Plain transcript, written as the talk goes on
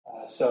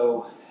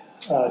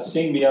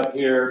Seeing me up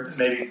here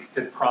maybe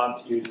could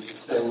prompt you to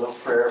just say a little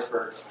prayer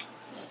for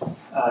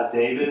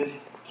David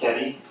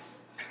Ketty,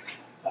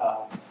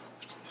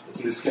 because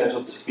he was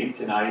scheduled to speak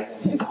tonight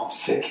and he's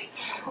homesick.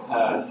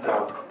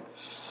 So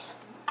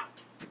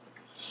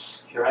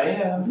here I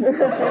am.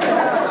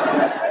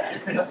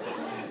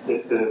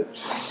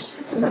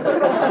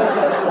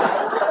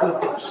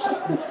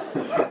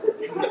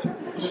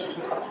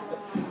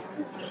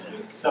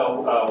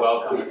 So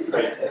welcome. It's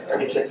great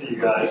to see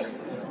you guys.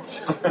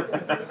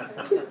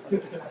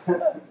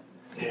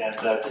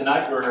 And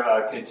tonight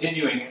we're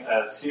continuing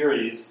a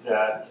series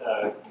that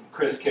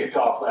Chris kicked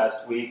off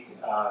last week,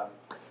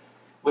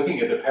 looking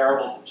at the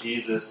parables of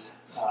Jesus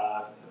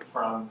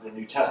from the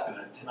New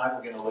Testament. Tonight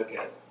we're going to look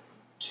at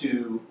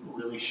two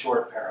really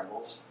short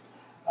parables.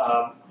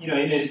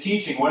 In his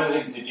teaching, one of the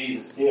things that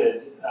Jesus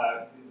did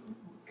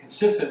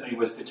consistently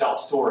was to tell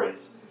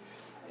stories.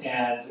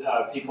 And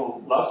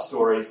people love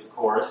stories, of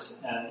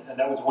course, and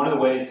that was one of the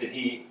ways that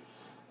he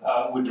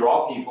would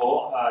draw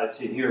people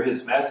to hear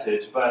his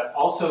message. But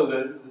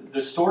also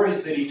the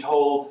stories that he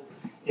told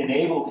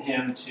enabled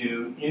him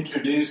to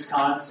introduce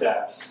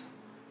concepts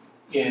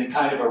in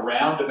kind of a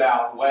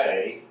roundabout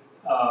way,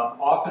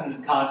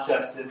 often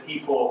concepts that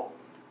people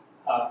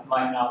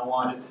might not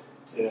want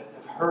to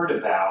have heard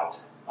about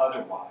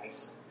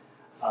otherwise,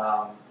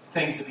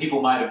 things that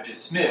people might have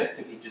dismissed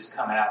if he'd just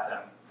come at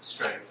them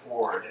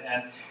straightforward.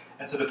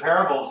 And so the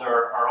parables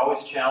are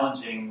always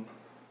challenging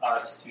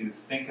us to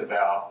think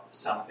about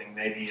something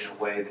maybe in a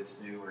way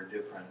that's new or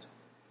different.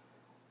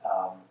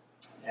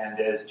 And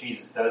as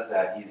Jesus does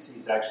that,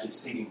 he's actually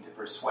seeking to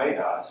persuade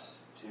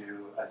us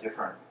to a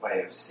different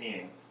way of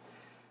seeing.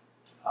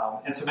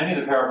 And so many of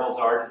the parables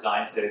are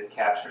designed to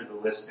capture the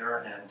listener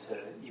and to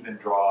even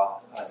draw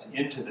us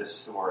into this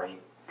story.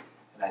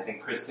 And I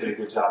think Chris did a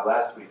good job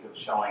last week of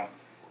showing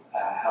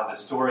how the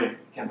story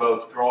can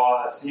both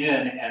draw us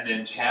in and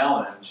then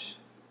challenge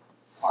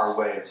our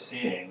way of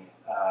seeing,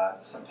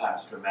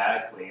 sometimes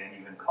dramatically, and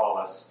even call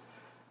us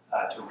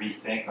to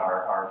rethink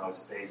our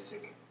most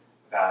basic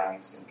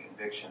values and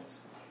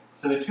convictions.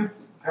 So the two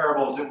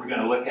parables that we're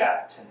going to look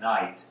at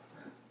tonight,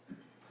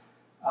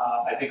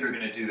 I think are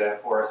going to do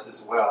that for us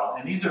as well.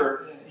 And these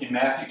are in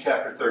Matthew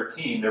chapter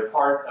 13. They're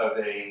part of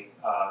a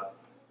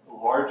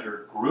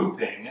larger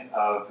grouping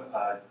of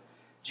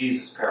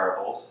Jesus'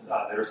 parables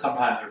that are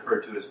sometimes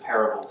referred to as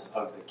parables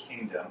of the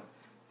kingdom,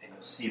 and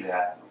you'll see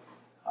that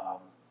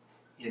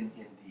in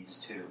these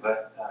two.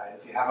 But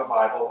if you have a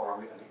Bible, or I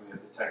think we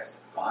have the text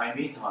behind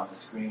me on the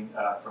screen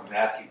from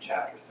Matthew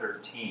chapter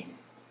 13.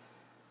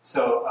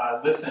 So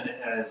listen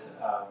as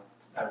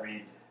I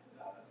read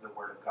the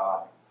Word of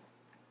God.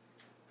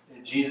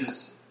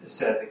 Jesus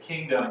said, "The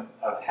kingdom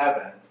of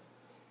heaven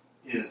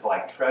is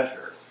like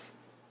treasure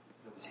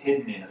that was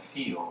hidden in a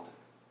field,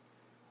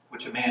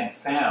 which a man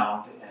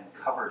found and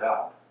covered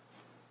up.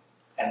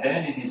 And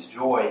then in his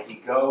joy he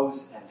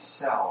goes and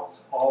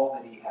sells all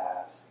that he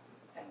has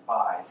and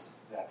buys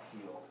that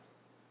field.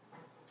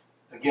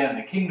 Again,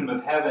 the kingdom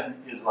of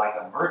heaven is like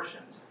a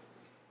merchant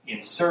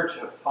in search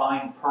of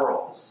fine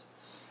pearls,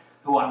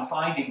 who on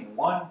finding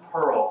one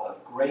pearl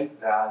of great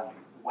value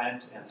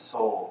went and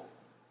sold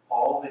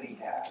all that he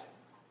had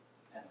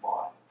and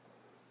bought."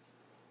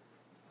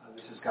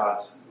 This is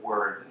God's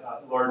word.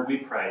 Lord, we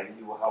pray that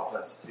you will help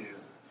us to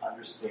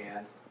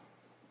understand,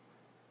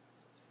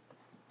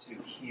 to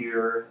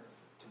hear,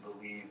 to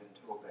believe, and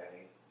to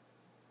obey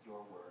your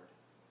word.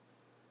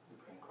 We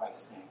pray in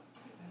Christ's name.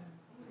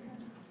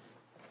 Amen.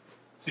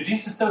 So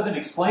Jesus doesn't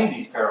explain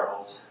these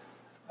parables,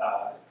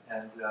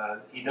 and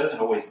he doesn't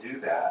always do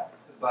that,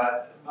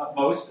 but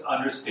most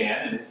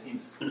understand, and it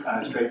seems kind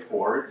of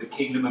straightforward, the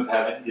kingdom of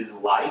heaven is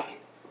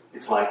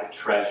it's like a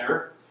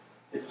treasure.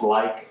 It's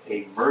like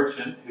a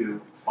merchant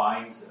who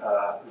finds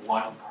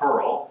one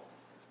pearl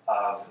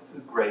of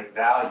great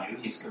value.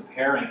 He's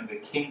comparing the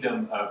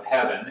kingdom of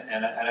heaven,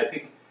 and I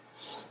think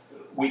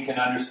we can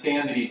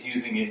understand that he's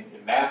using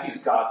in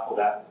Matthew's gospel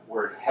that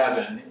word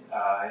heaven.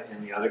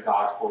 In the other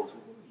gospels,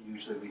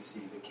 usually we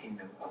see the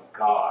kingdom of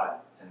God,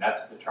 and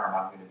that's the term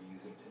I'm going to be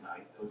using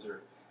tonight. Those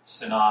are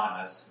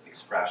synonymous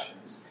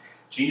expressions.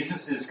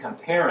 Jesus is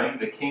comparing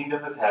the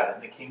kingdom of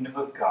heaven, the kingdom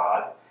of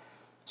God,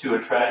 to a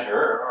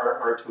treasure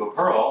or to a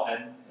pearl,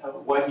 and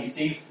what he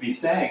seems to be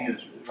saying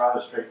is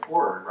rather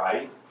straightforward,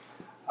 right?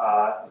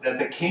 That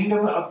the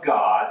kingdom of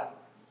God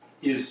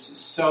is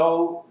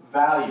so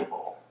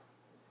valuable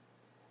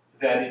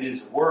that it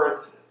is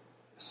worth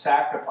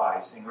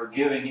sacrificing or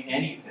giving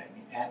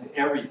anything and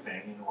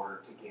everything in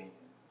order to gain it.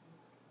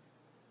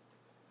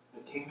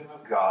 The kingdom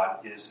of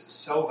God is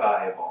so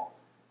valuable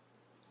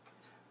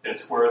that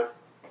it's worth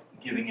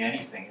giving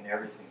anything and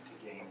everything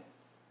to gain it.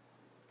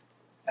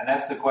 And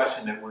that's the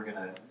question that we're going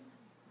to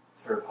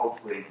sort of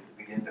hopefully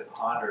begin to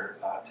ponder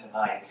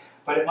tonight.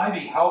 But it might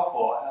be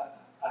helpful.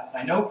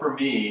 I know for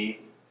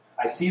me,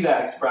 I see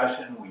that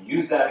expression, we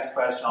use that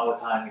expression all the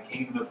time, the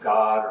kingdom of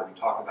God, or we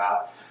talk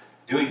about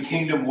doing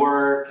kingdom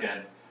work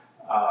and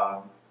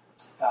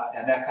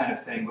that kind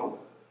of thing. But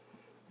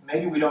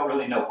maybe we don't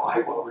really know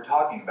quite what we're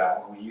talking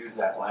about when we use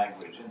that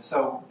language. And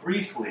so,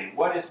 briefly,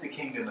 what is the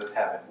kingdom of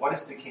heaven? What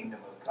is the kingdom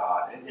of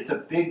God? It's a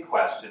big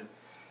question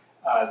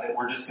that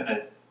we're just going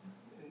to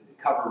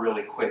cover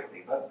really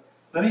quickly. But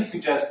let me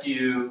suggest to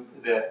you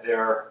that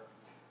there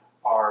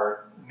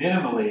are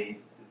minimally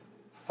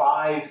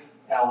 5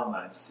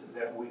 elements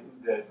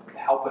that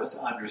help us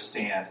to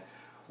understand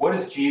what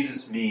does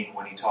Jesus mean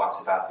when he talks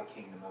about the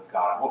kingdom of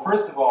God. Well,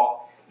 first of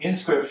all, in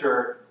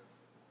Scripture,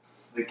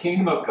 the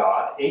kingdom of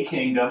God, a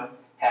kingdom,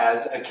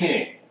 has a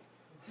king.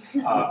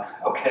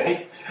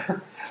 Okay?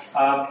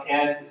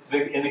 And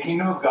in the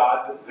kingdom of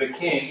God, the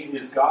king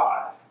is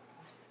God.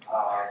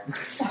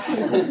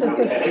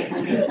 Okay?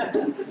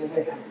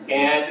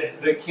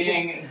 And the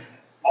king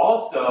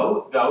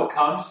also, though,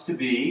 comes to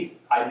be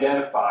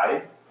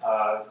identified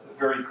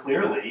very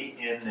clearly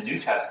in the New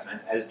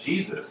Testament as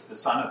Jesus, the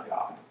Son of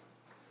God.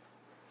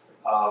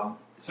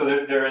 So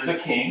there is a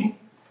king.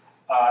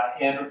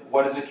 And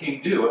what does a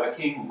king do? A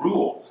king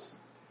rules.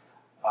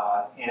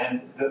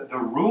 And the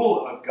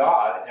rule of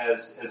God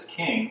as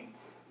king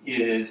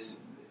is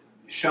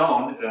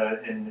shown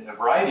in a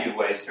variety of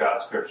ways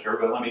throughout Scripture,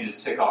 but let me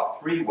just tick off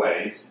 3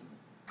 ways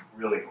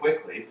really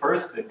quickly.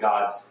 First, that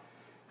God's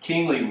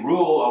kingly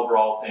rule over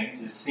all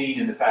things is seen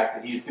in the fact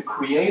that he is the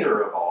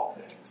creator of all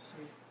things.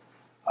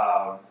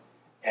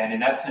 And in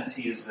that sense,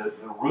 he is the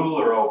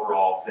ruler over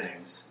all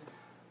things.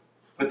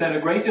 But then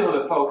a great deal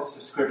of the focus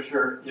of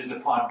Scripture is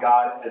upon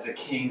God as a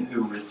king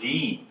who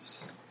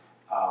redeems,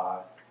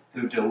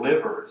 who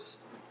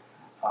delivers.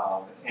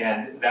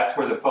 And that's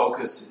where the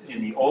focus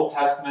in the Old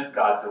Testament,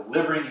 God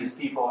delivering his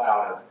people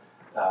out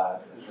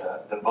of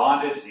the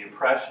bondage, the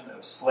oppression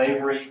of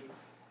slavery,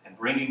 and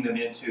bringing them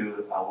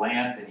into a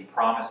land that he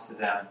promised to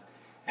them.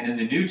 And in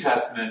the New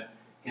Testament,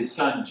 his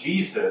son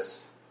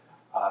Jesus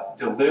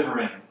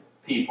delivering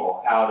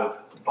people out of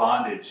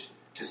bondage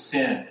to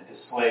sin and to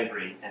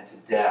slavery and to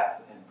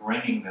death, and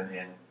bringing them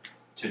in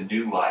to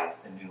new life,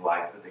 the new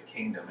life of the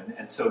kingdom.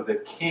 And so the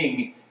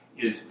king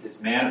is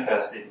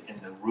manifested in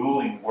the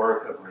ruling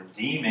work of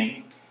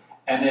redeeming,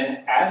 and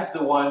then as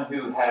the one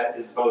who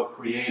is both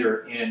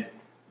creator and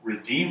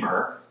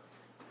redeemer,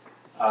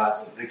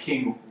 the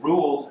king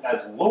rules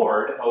as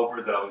Lord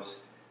over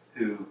those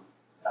who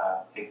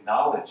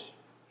acknowledge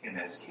him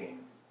as king.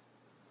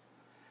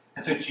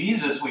 And so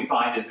Jesus, we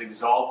find, is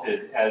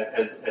exalted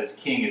as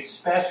king,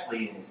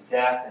 especially in his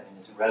death and in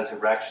his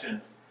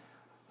resurrection.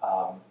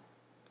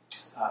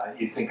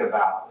 You think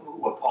about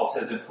what Paul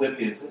says in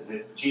Philippians,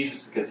 that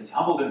Jesus, because he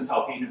humbled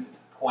himself even to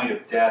the point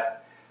of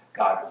death,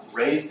 God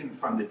raised him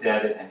from the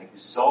dead and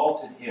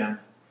exalted him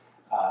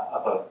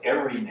above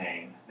every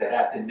name, that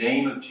at the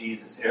name of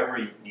Jesus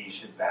every knee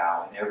should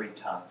bow and every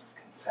tongue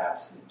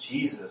confess that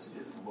Jesus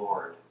is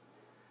Lord.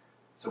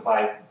 So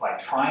by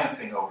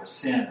triumphing over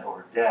sin,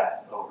 over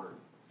death, over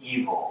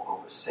evil,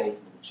 over Satan,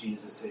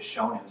 Jesus has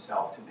shown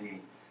himself to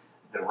be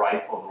the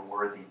rightful, the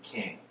worthy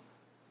king.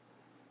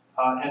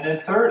 And then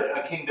third,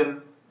 a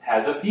kingdom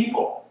has a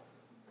people,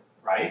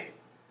 right?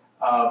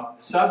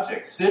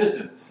 Subjects,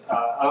 citizens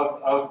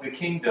of the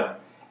kingdom.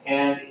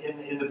 And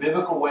in the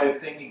biblical way of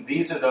thinking,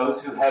 these are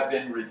those who have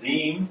been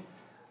redeemed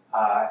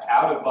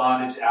out of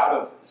bondage, out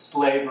of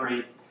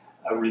slavery,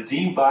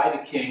 redeemed by the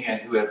king,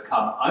 and who have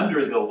come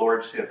under the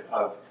lordship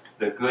of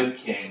the good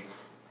king,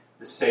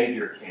 the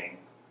Savior king,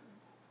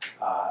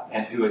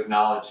 and who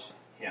acknowledge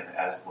him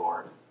as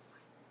Lord.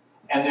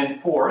 And then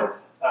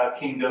fourth, a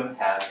kingdom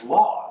has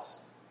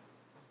laws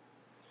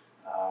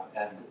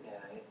and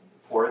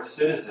for its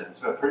citizens.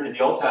 But in the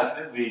Old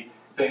Testament, we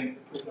think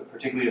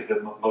particularly of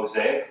the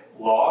Mosaic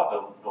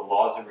law, the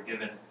laws that were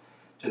given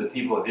to the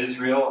people of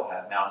Israel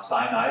at Mount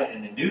Sinai.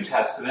 In the New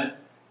Testament,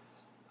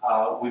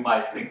 we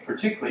might think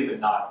particularly, but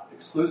not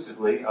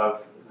exclusively,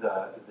 of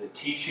the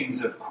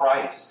teachings of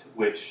Christ,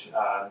 which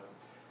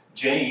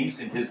James,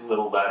 in his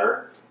little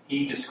letter,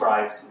 he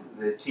describes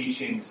the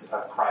teachings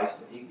of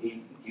Christ.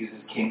 He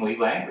uses kingly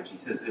language. He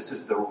says this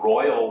is the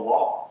royal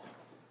law.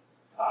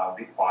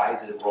 Why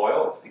is it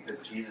royal? It's because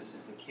Jesus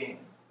is the king.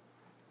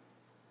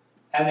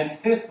 And then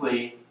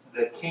fifthly,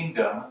 the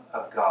kingdom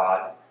of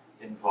God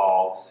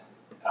involves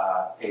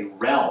a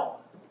realm.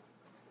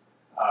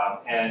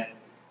 And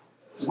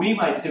we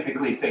might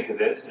typically think of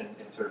this in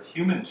sort of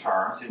human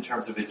terms, in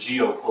terms of a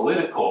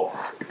geopolitical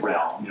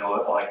realm,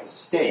 like a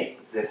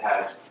state that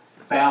has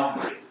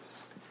boundaries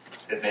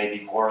that may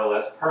be more or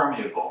less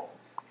permeable,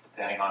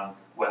 depending on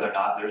whether or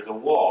not there's a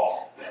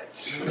wall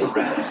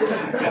around.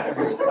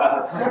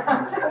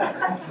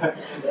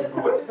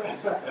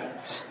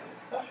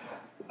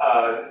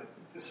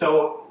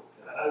 So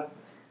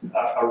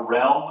a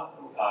realm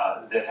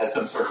that has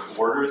some sort of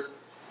borders.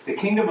 The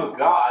kingdom of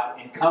God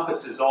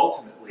encompasses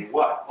ultimately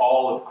what?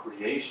 All of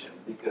creation,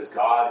 because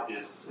God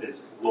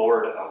is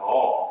Lord of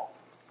all.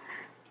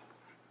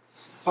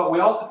 But we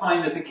also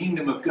find that the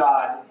kingdom of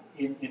God,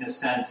 in a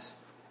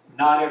sense,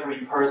 not every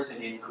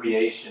person in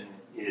creation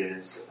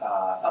is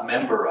a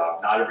member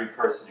of. Not every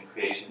person in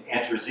creation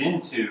enters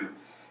into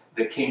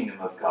the kingdom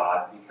of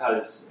God,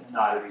 because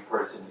not every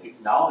person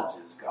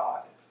acknowledges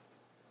God.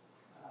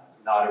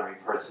 not every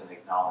person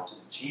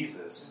acknowledges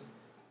Jesus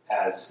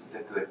as the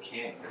good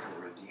king, as the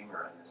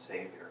Redeemer and the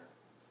Savior.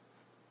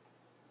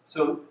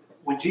 So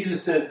when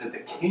Jesus says that the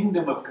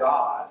kingdom of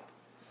God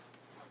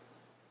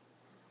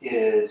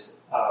is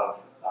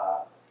of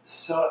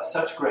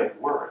such great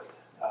worth,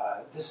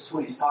 this is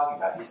what he's talking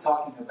about. He's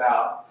talking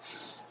about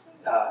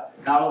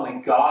not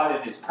only God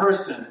in his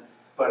person,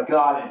 but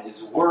God in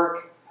his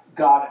work,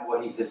 God in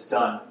what he has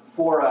done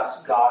for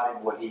us, God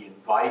in what he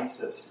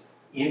invites us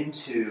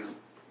into.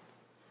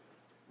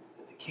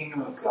 The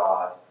kingdom of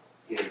God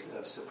is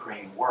of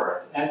supreme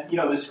worth. And,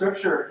 the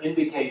Scripture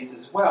indicates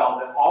as well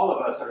that all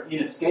of us are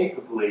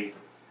inescapably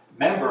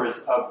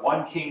members of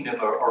one kingdom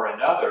or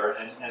another.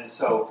 And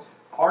so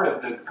part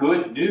of the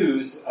good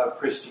news of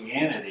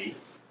Christianity,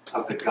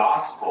 of the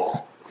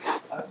gospel,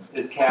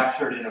 is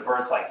captured in a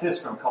verse like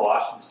this from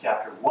Colossians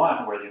chapter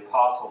 1, where the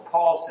Apostle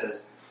Paul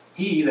says,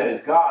 "He," that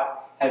is God,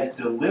 "has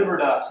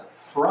delivered us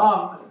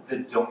from the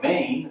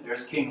domain,"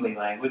 there's kingly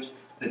language,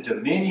 "the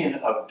dominion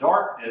of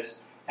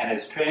darkness, and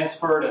has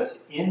transferred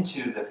us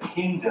into the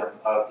kingdom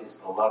of his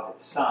beloved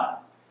Son,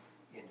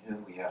 in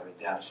whom we have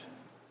redemption,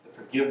 the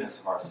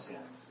forgiveness of our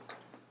sins."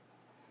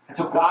 And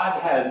so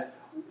God has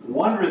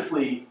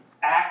wondrously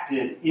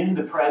acted in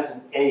the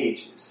present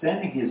age,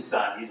 sending his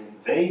Son. He's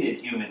invaded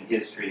human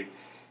history.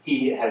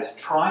 He has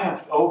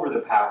triumphed over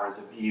the powers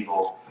of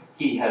evil.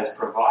 He has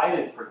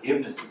provided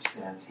forgiveness of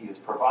sins. He has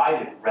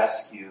provided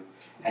rescue.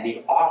 And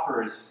he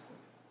offers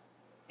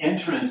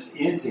entrance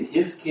into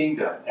his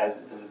kingdom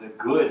as the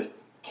good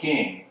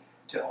king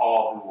to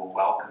all who will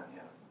welcome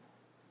him.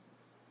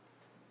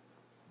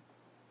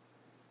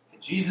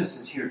 And Jesus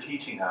is here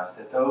teaching us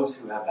that those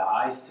who have the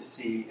eyes to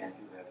see and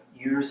who have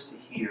ears to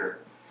hear,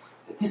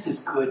 that this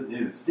is good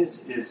news.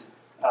 This is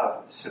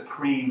of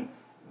supreme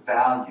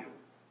value.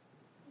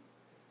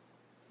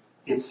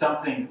 It's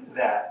something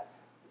that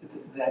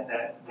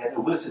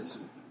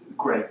elicits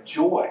great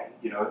joy.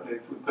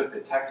 If we put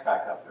the text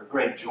back up there,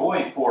 great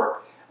joy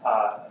for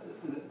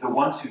the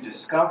ones who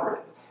discover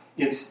it.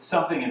 It's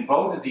something in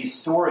both of these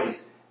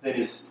stories that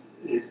is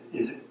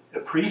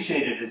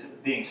appreciated as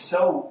being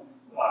so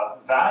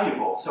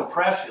valuable, so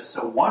precious,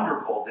 so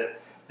wonderful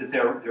that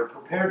they're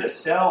prepared to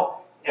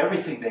sell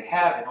everything they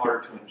have in order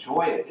to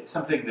enjoy it. It's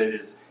something that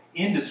is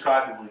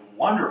indescribably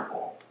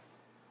wonderful,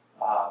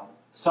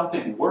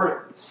 something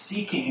worth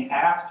seeking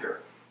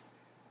after.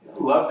 I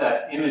love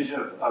that image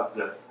of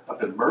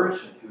the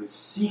merchant who is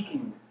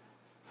seeking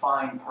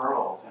fine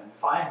pearls, and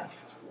finally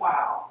says,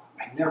 "Wow,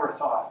 I never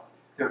thought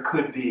there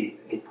could be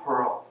a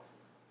pearl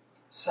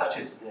such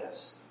as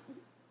this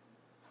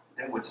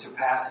that would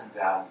surpass in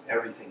value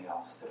everything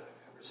else that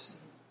I've ever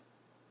seen."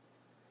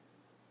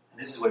 And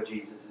this is what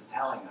Jesus is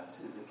telling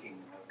us is the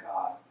kingdom of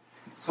God.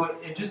 So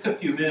in just a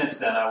few minutes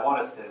then, I want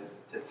us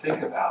to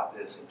think about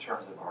this in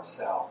terms of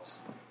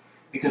ourselves.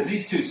 Because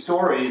these two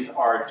stories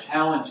are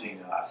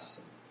challenging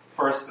us,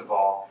 first of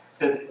all,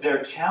 that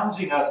they're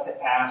challenging us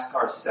to ask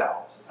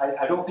ourselves.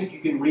 I don't think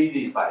you can read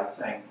these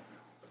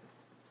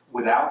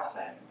without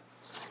saying,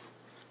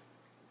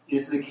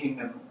 is the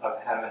kingdom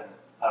of heaven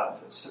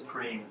of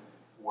supreme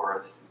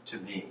worth to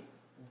me?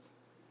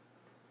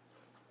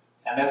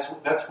 And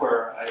that's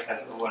where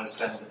I want to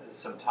spend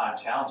some time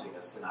challenging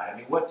us tonight. I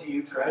mean, what do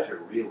you treasure,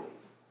 really?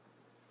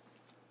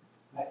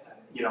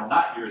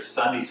 Not your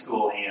Sunday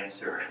school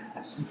answer.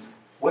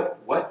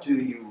 What do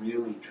you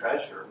really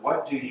treasure?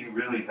 What do you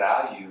really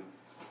value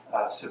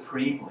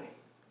supremely?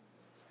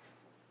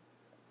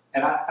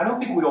 And I don't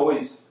think we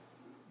always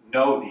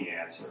know the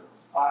answer.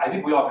 I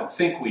think we often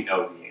think we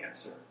know the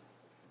answer.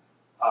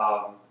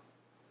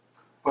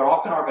 But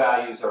often our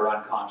values are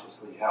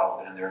unconsciously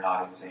held and they're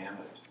not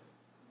examined.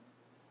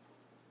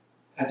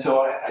 And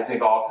so I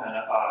think often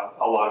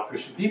a lot of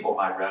Christian people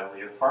might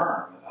readily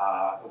affirm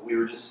we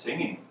were just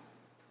singing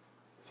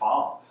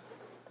songs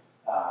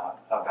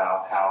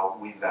about how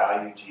we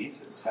value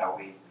Jesus, how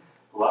we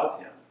love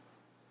him.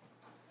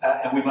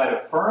 And we might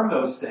affirm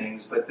those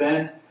things, but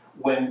then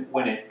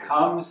when it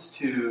comes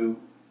to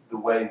the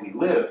way we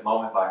live,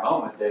 moment by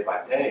moment, day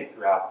by day,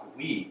 throughout the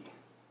week,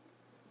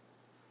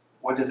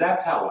 what does that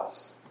tell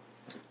us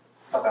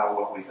about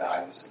what we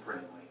value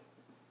supremely?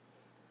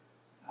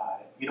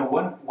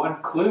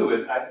 One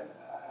clue,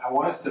 I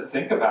want us to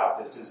think about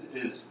this,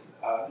 is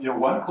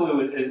one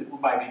clue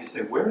might be to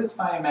say, where does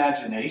my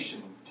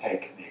imagination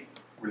take me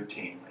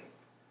routinely?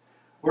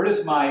 Where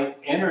does my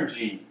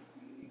energy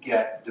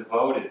get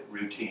devoted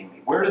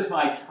routinely? Where does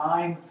my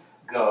time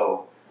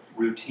go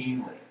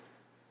routinely?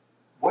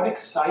 What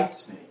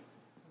excites me?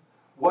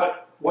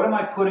 What am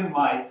I putting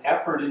my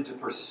effort into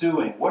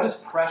pursuing? What is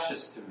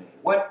precious to me?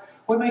 What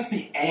makes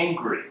me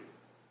angry?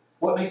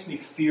 What makes me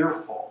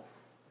fearful?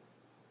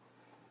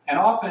 And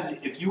often,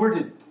 if you were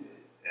to,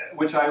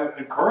 which I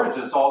encourage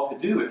us all to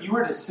do, if you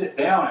were to sit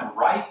down and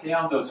write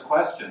down those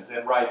questions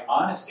and write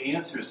honest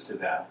answers to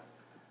them,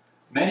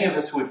 many of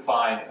us would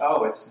find,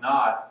 it's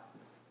not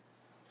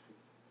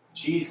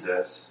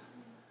Jesus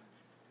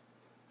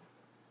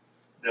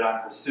that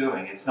I'm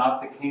pursuing. It's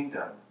not the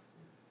kingdom.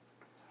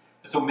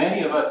 And so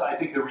many of us, I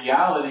think the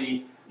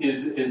reality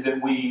is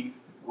that we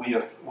we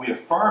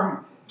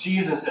affirm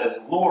Jesus as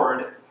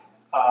Lord,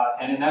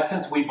 and in that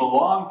sense we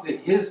belong to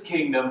His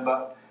kingdom,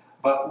 but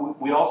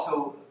we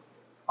also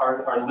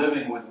are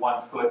living with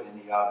one foot in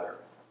the other.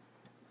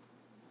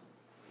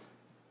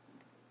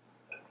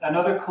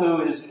 Another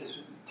clue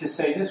is to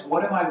say this: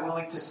 what am I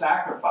willing to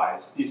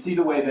sacrifice? Do you see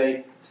the way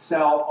they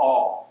sold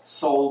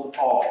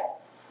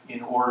all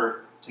in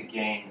order to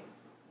gain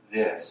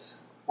this?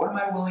 What am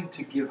I willing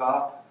to give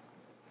up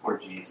for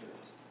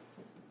Jesus?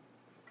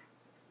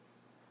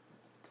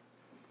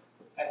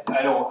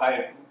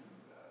 I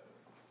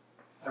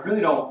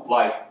really don't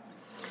like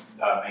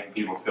making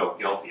people feel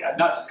guilty.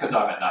 Not just because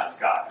I'm a nice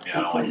guy. I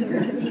don't like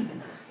it.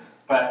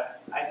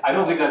 But I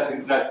don't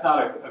think that's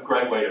not a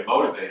great way to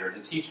motivate or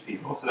to teach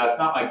people. So that's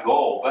not my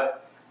goal.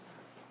 But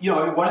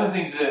one of the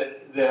things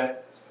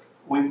that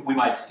we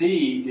might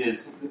see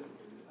is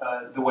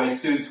the way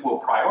students will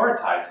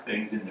prioritize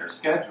things in their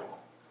schedule.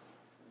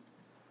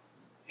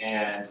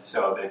 And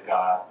so they've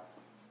got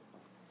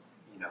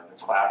their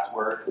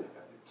classwork, they've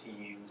got their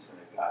teams, and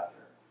they've got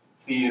their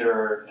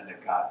theater, and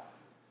they've got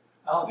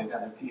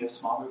their PF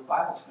small group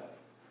Bible study.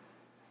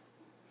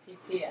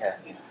 PCF.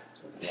 Yeah.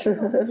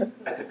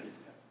 I said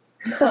PCF.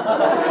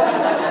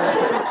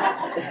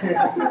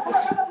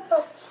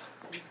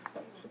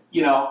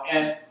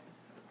 And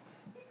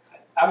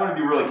I want to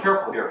be really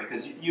careful here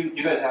because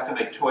you guys have to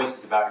make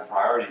choices about your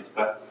priorities,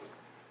 but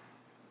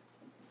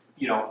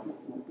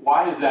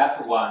why is that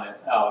the one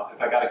that,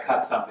 if I got to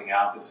cut something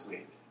out this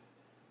week?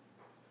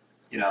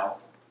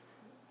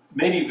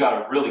 Maybe you've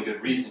got a really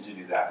good reason to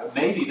do that, but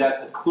maybe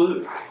that's a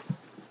clue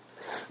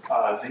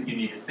that you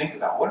need to think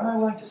about. What am I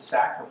willing to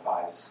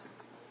sacrifice?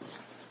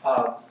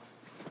 I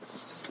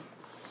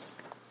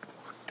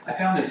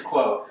found this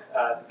quote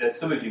that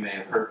some of you may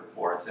have heard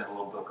before. It's in a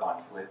little book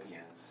on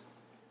Philippians.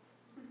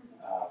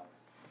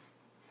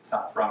 It's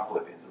not from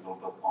Philippians, a little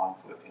book on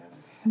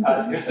Philippians.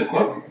 Here's the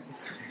quote.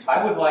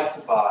 I would like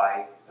to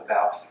buy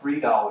about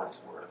 $3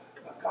 worth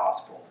of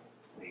gospel,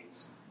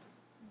 please.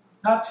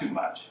 Not too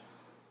much.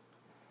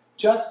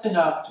 Just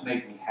enough to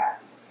make me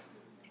happy.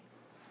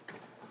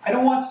 I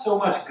don't want so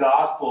much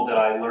gospel that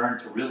I learn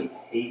to really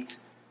hate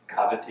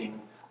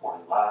coveting or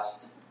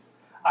lust.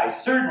 I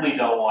certainly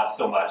don't want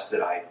so much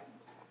that I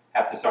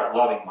have to start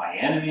loving my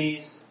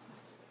enemies,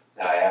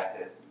 that I have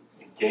to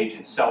engage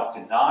in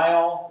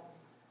self-denial,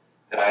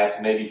 that I have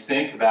to maybe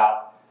think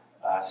about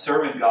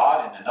serving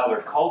God in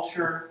another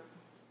culture.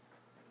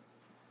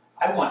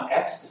 I want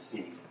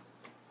ecstasy,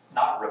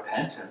 not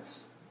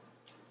repentance.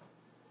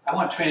 I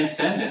want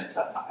transcendence.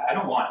 I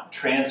don't want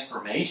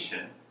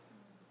transformation.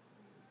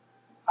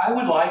 I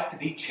would like to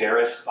be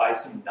cherished by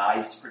some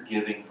nice,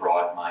 forgiving,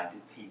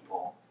 broad-minded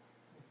people.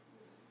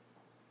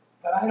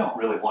 But I don't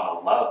really want to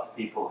love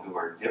people who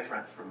are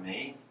different from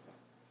me.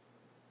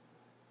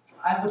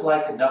 I would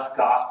like enough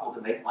gospel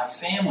to make my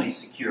family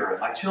secure and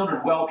my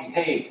children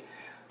well-behaved,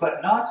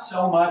 but not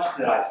so much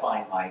that I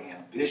find my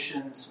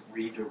ambitions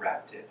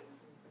redirected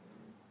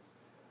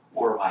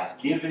or my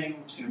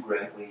giving too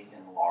greatly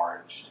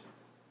enlarged.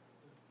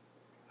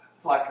 I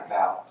would like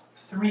about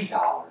 $3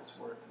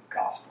 worth of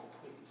gospel,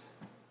 please.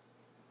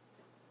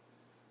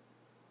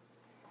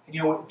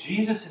 And what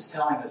Jesus is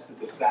telling us that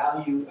the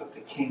value of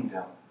the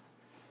kingdom,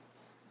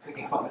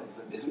 thinking about it,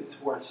 is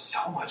it's worth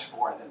so much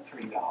more than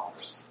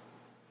 $3.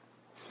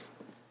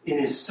 It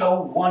is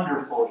so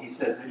wonderful, he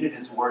says, that it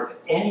is worth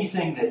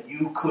anything that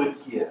you could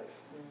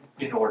give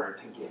in order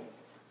to gain.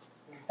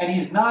 And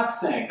he's not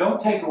saying, don't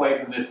take away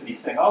from this that he's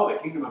saying, the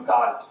kingdom of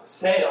God is for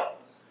sale.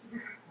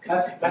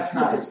 That's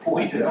not his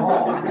point at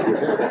all.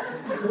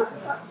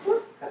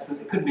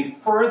 It couldn't be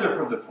further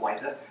from the point.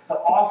 The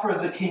offer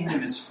of the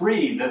kingdom is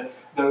free.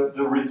 The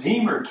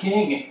Redeemer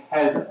King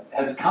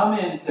has come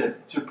in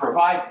to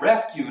provide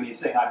rescue, and he's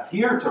saying, I'm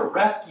here to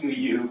rescue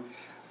you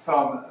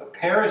from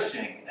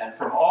perishing and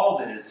from all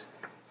that is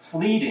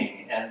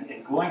fleeting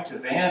and going to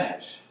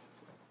vanish.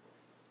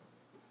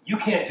 You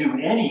can't do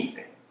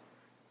anything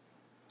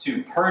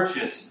to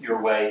purchase your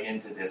way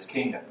into this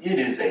kingdom. It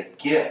is a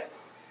gift.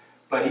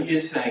 But he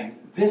is saying,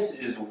 this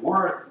is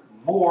worth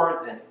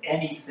more than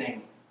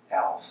anything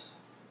else.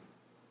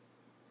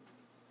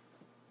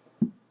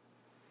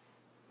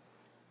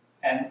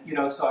 And,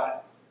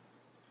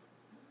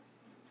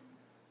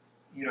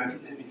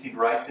 if you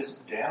write this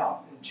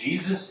down,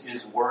 Jesus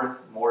is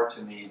worth more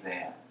to me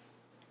than.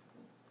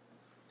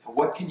 So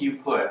what can you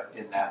put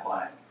in that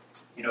blank?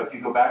 If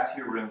you go back to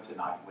your room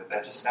tonight with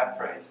that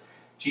phrase,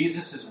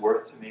 Jesus is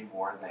worth to me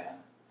more than.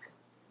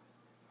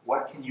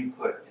 What can you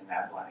put in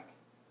that blank?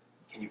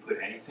 Can you put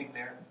anything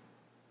there?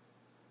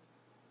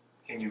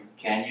 Can you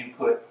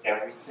put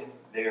everything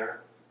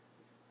there?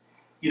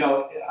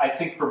 I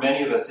think for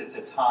many of us, it's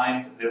a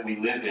time that we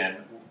live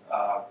in.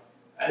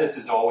 And this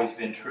has always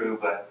been true,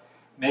 but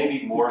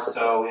maybe more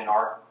so in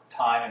our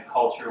time and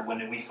culture,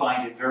 when we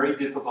find it very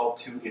difficult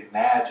to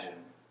imagine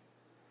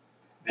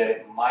that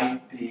it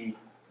might be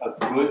a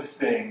good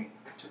thing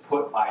to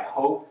put my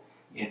hope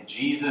in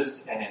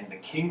Jesus and in the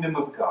kingdom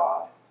of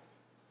God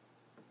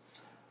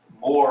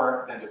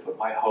more than to put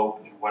my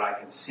hope in what I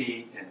can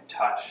see and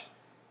touch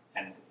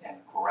and and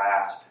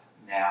grasp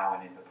now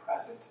and in the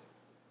present.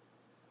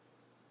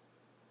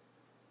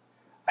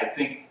 I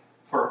think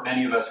for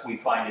many of us, we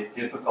find it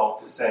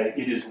difficult to say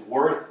it is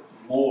worth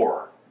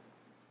more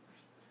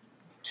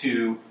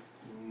to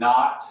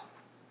not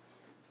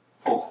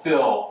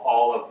fulfill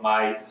all of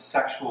my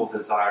sexual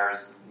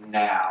desires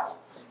now.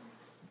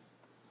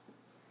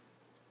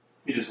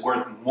 It is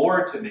worth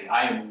more to me.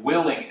 I am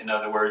willing, in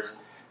other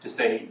words, to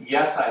say,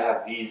 yes, I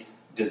have these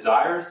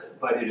desires,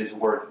 but it is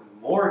worth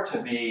more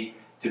to me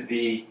to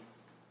be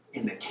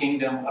in the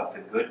kingdom of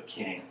the good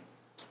King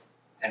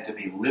and to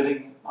be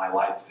living my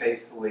life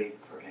faithfully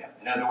for him.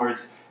 In other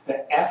words,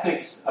 the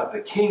ethics of the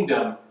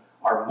kingdom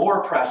are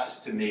more precious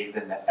to me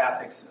than the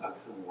ethics of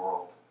the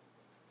world.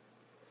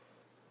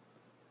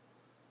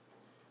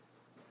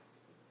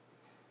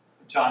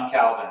 John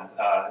Calvin,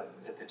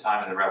 at the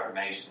time of the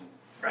Reformation,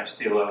 French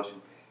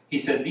theologian, he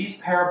said, these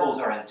parables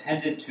are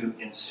intended to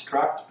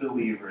instruct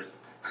believers,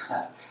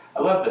 I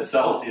love the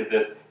subtlety of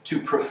this,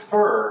 to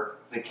prefer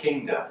the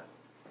kingdom.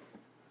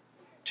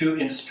 To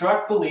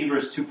instruct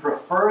believers to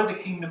prefer the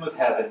kingdom of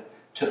heaven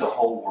to the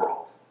whole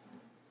world.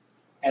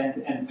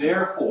 And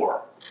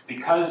therefore,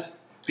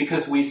 because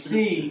we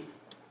see,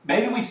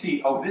 maybe we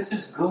see, oh, this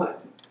is good.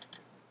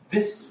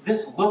 This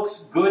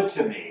looks good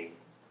to me,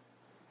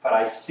 but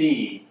I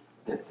see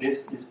that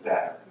this is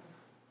better.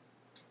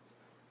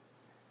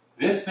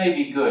 This may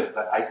be good,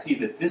 but I see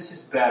that this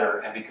is better,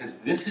 and because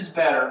this is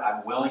better,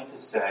 I'm willing to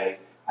say,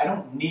 I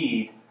don't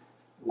need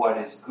what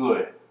is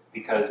good,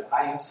 because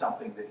I have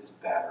something that is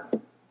better.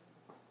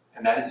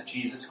 And that is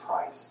Jesus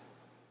Christ.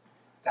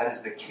 That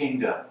is the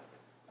kingdom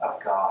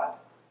of God.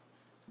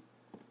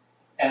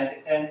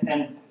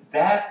 And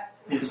that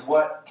is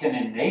what can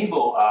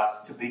enable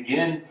us to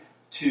begin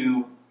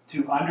to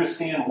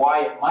understand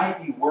why it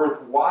might be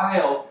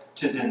worthwhile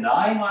to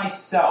deny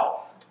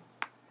myself,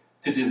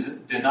 to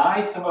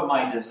deny some of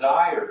my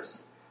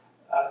desires,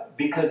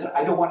 because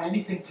I don't want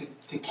anything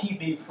to keep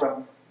me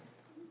from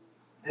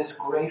this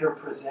greater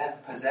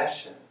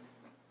possession.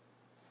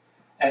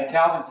 And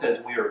Calvin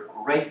says we are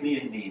greatly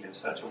in need of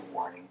such a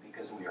warning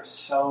because we are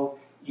so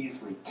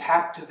easily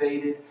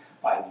captivated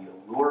by the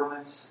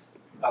allurements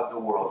of the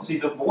world. See,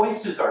 the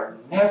voices are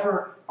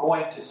never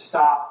going to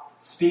stop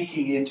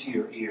speaking into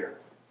your ear.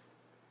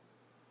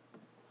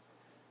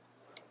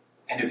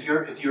 And if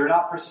you're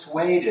not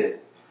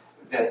persuaded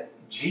that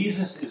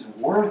Jesus is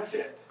worth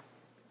it,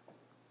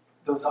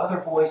 those other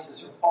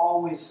voices are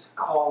always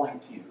calling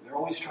to you. They're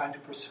always trying to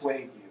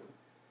persuade you.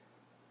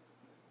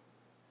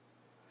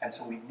 And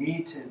so we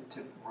need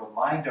to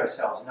remind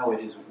ourselves, no,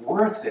 it is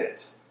worth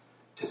it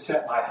to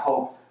set my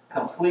hope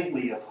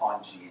completely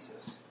upon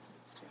Jesus.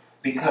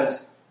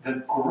 Because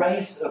the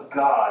grace of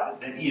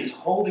God that he is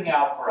holding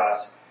out for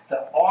us,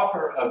 the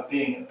offer of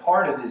being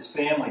part of his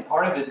family,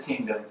 part of his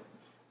kingdom,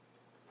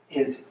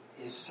 is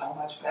so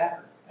much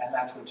better. And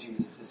that's what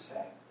Jesus is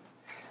saying.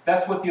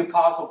 That's what the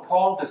Apostle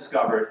Paul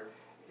discovered.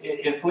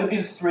 In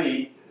Philippians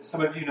 3,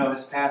 some of you know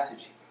this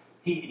passage,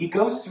 he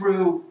goes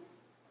through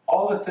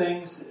all the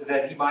things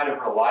that he might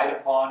have relied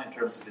upon in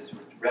terms of his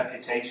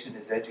reputation,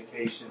 his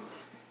education,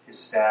 his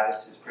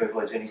status, his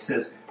privilege. And he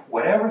says,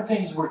 whatever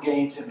things were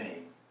gained to me,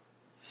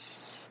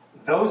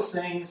 those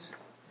things,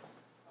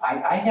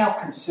 I now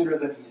consider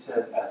them, he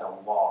says, as a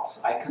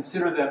loss. I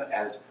consider them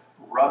as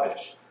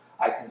rubbish.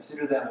 I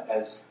consider them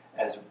as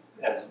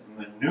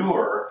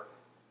manure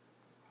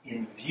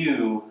in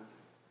view,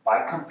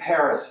 by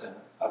comparison,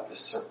 of the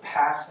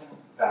surpassing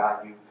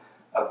value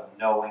of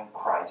knowing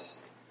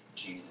Christ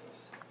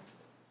Jesus.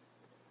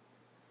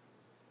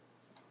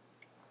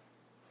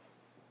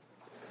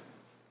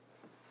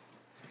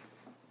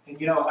 And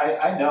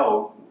I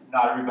know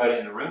not everybody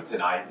in the room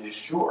tonight is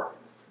sure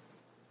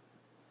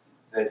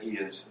that he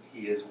is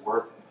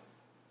worth it.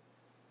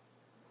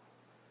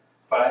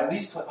 But I at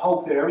least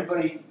hope that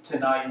everybody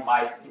tonight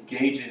might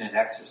engage in an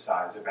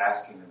exercise of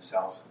asking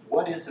themselves,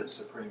 what is of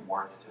supreme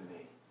worth to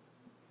me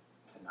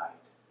tonight?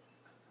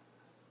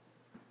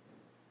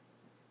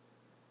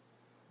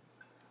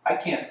 I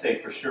can't say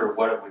for sure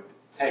what it would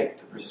take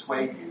to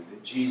persuade you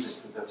that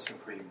Jesus is of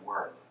supreme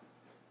worth.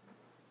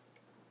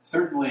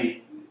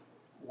 Certainly,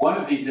 one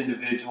of these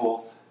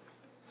individuals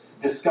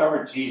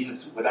discovered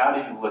Jesus without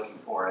even looking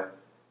for it,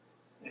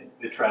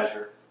 the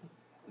treasure.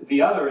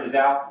 The other is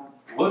out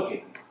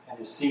looking and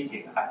is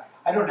seeking.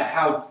 I don't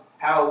know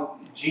how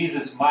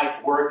Jesus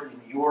might work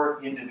in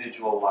your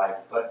individual life,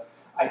 but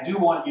I do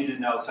want you to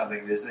know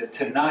something, is that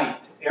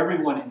tonight,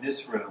 everyone in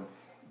this room,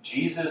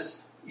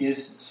 Jesus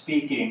is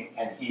speaking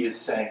and he is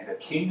saying the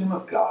kingdom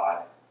of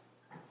God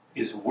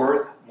is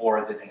worth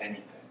more than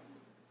anything.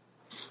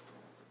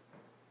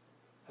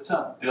 That's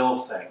not Bill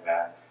saying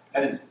that.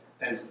 That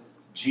is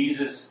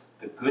Jesus,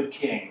 the good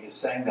King, is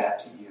saying that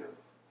to you.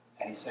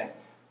 And he's saying,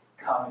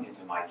 come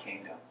into my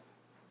kingdom.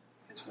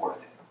 It's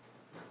worth it.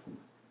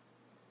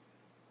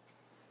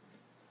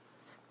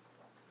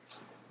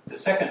 The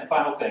second and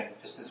final thing,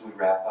 just as we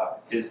wrap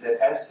up, is that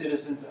as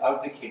citizens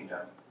of the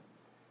kingdom,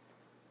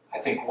 I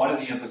think one of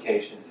the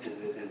implications is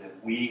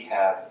that we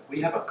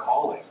have a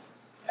calling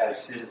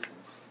as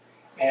citizens.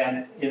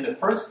 And in the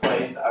first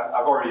place,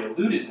 I've already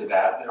alluded to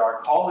that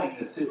our calling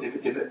is,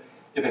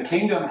 if a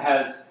kingdom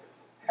has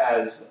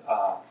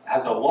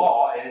a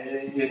law,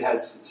 it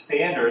has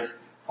standards,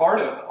 part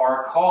of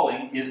our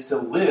calling is to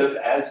live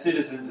as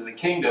citizens of the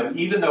kingdom,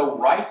 even though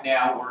right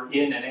now we're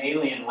in an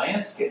alien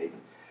landscape.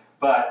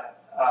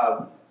 But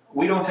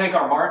we don't take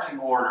our marching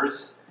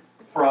orders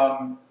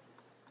from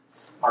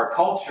our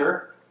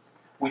culture,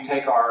 we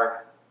take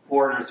our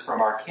orders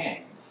from our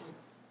king.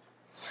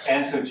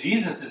 And so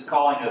Jesus is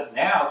calling us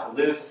now to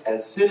live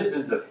as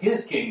citizens of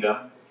his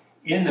kingdom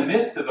in the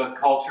midst of a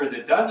culture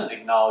that doesn't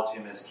acknowledge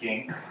him as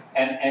king.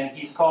 And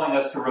he's calling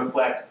us to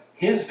reflect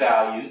his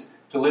values,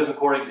 to live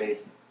according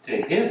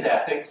to his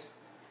ethics,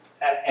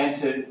 and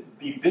to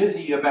be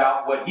busy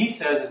about what he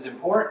says is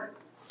important.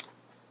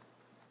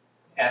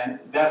 And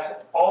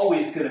that's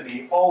always going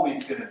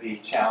to be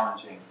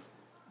challenging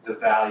the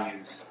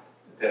values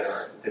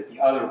that the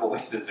other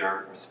voices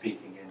are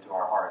speaking into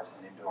our hearts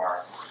and into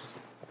our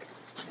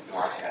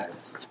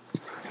heads.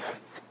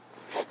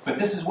 But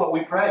this is what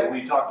we pray.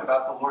 We talked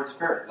about the Lord's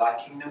Prayer. Thy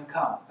kingdom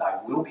come, thy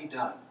will be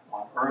done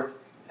on earth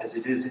as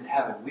it is in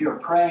heaven. We are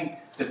praying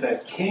that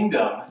the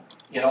kingdom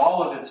in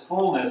all of its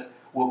fullness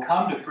will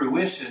come to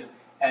fruition.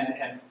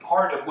 And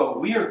part of what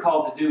we are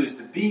called to do is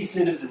to be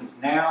citizens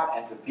now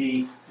and to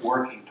be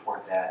working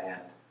toward that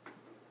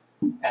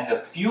end. And the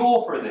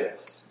fuel for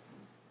this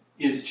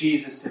is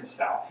Jesus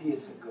himself. He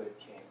is the good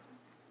king.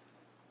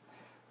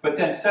 But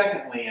then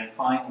secondly and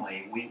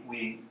finally,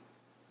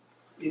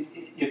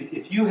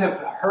 if you have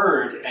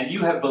heard and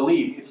you have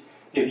believed,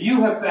 if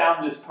you have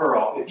found this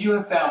pearl, if you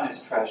have found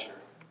this treasure,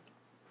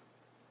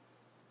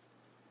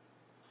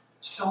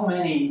 so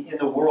many in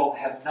the world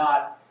have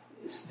not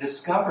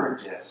discovered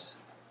this.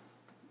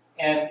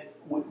 And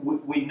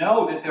we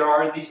know that there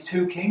are these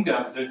two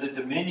kingdoms. There's a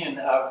dominion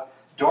of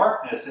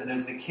darkness and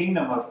there's the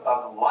kingdom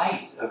of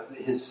light, of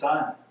his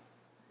Son.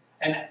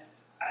 And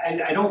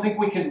I don't think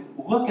we can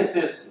look at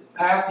this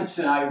passage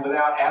tonight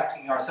without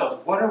asking ourselves,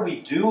 what are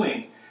we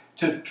doing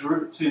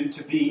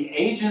to be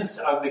agents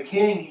of the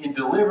King in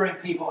delivering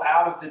people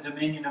out of the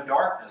dominion of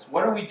darkness?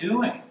 What are we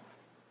doing?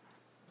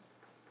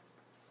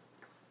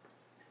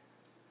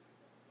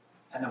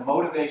 And the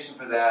motivation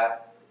for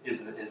that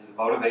is the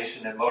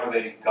motivation that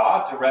motivated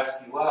God to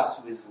rescue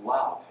us, who is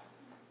love.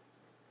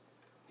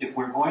 If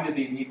we're going to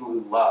be people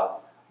who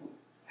love,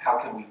 how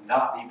can we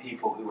not be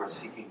people who are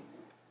seeking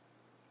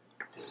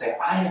to say,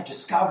 I have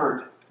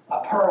discovered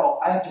a pearl,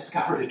 I have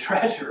discovered a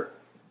treasure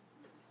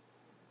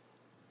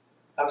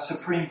of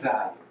supreme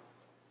value.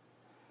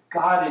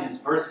 God in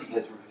his mercy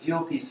has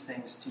revealed these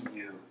things to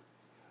you.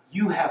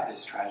 You have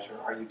this treasure.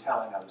 Are you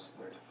telling others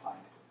where to find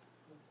it?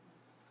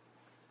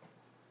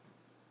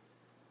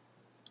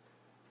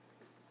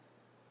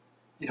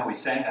 You know, we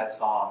sang that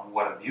song,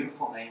 What a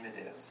Beautiful Name It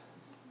Is.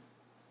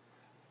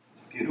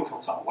 It's a beautiful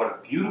song. What a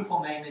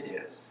beautiful name it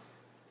is.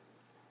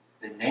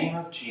 The name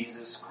of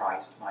Jesus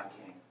Christ, my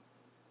King.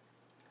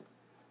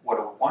 What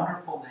a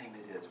wonderful name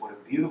it is. What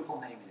a beautiful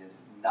name it is.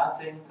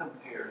 Nothing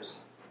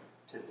compares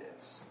to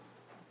this.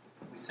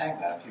 We sang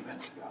that a few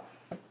minutes ago.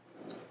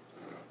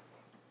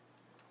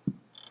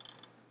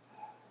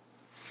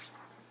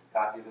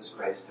 God give us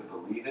grace to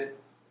believe it,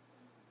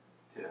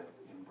 to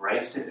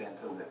embrace it, and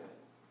to live it.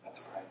 Let's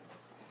pray.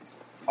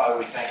 Father,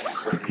 we thank you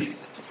for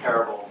these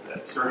parables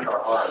that search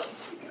our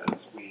hearts,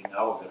 because we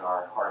know that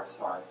our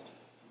hearts are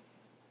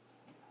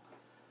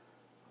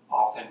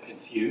often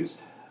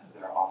confused.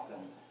 They're often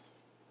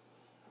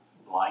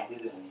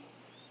blinded, and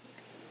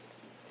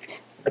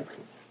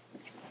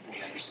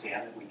we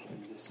understand that we can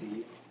be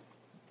deceived.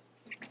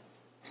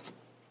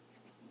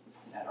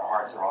 And our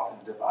hearts are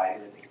often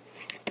divided.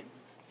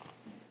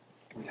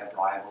 We have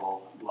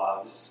rival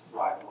loves,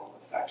 rival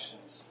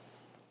affections.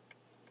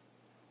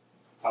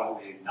 Father,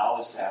 we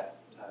acknowledge that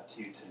to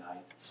you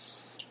tonight.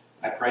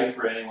 I pray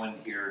for anyone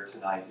here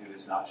tonight who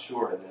is not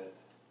sure that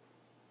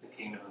the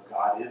kingdom of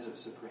God is of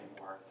supreme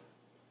worth.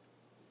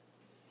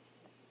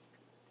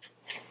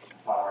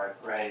 Father,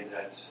 I pray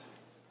that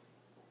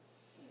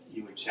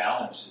you would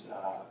challenge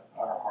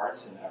our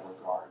hearts in that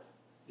regard.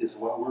 Is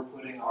what we're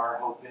putting our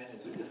hope in,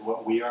 is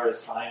what we are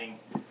assigning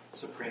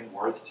supreme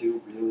worth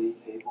to really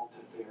able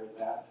to bear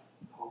that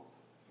hope?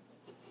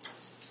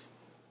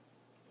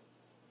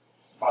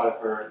 Father,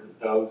 for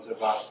those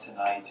of us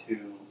tonight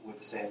who would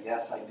say,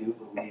 yes, I do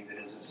believe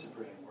it is of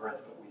supreme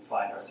worth, but we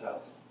find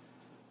ourselves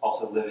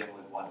also living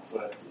with one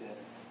foot in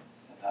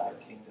another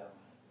kingdom.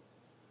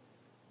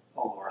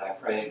 Oh Lord, I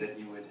pray that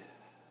you would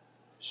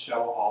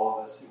show all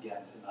of us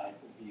again tonight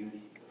the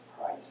beauty of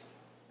Christ,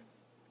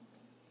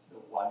 the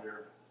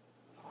wonder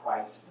of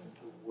Christ, and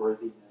the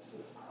worthiness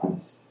of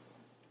Christ.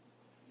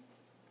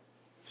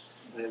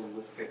 That we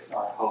would fix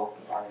our hope,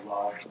 our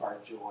love, our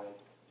joy,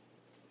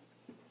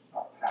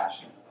 our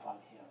passion upon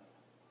him.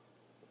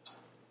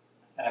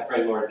 And I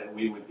pray, Lord, that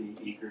we would be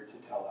eager to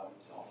tell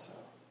others also.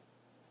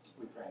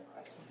 We pray in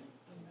Christ's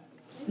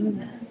name. Amen.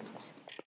 Amen.